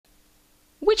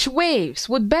Which waves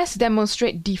would best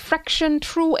demonstrate diffraction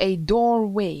through a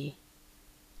doorway?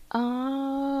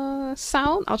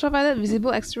 Sound, ultraviolet,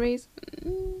 visible X-rays.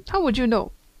 How would you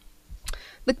know?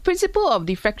 The principle of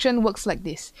diffraction works like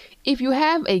this. If you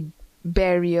have a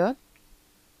barrier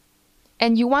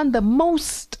and you want the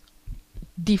most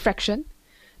diffraction,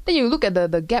 then you look at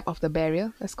the gap of the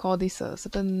barrier. Let's call this a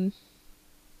certain,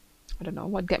 I don't know,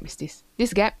 what gap is this?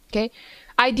 This gap, okay?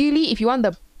 Ideally, if you want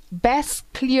the best,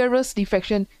 clearest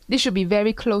diffraction, this should be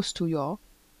very close to your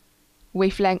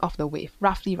wavelength of the wave,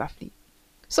 roughly.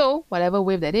 So, whatever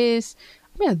wave that is,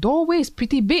 I mean, a doorway is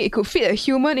pretty big. It could fit a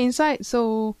human inside,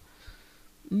 so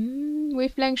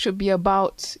wavelength should be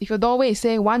about, if your doorway is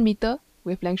say 1 meter,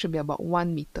 wavelength should be about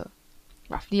 1 meter,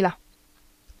 roughly lah.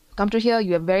 Come through here,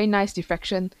 you have very nice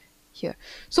diffraction here.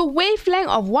 So wavelength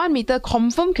of 1 meter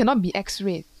confirm cannot be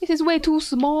X-ray. This is way too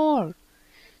small.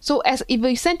 So as if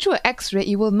you send through an X-ray,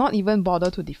 it will not even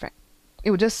bother to diffract. It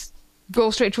will just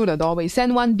go straight through the doorway.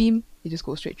 Send one beam, it just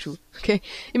goes straight through. Okay,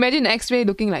 imagine an X-ray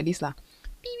looking like this lah.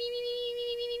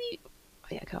 Oh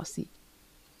yeah, I cannot see.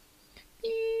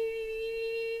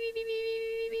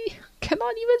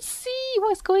 Cannot even see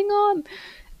what's going on.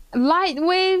 Light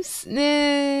waves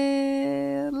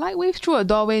through a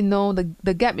doorway, no,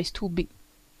 the gap is too big.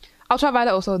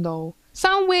 Ultraviolet also no.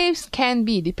 Sound waves can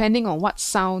be, depending on what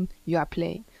sound you are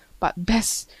playing. But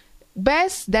best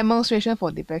demonstration for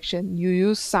diffraction, you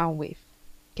use sound wave.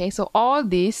 Okay, so all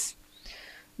this,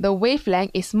 the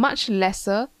wavelength is much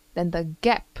lesser than the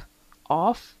gap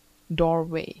of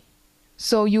doorway.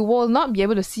 So you will not be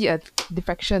able to see a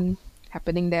diffraction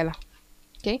happening there lah.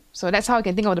 Okay, so that's how you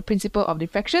can think of the principle of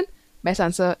diffraction. Best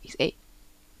answer is A.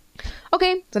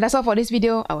 Okay, so that's all for this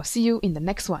video. I will see you in the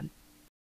next one.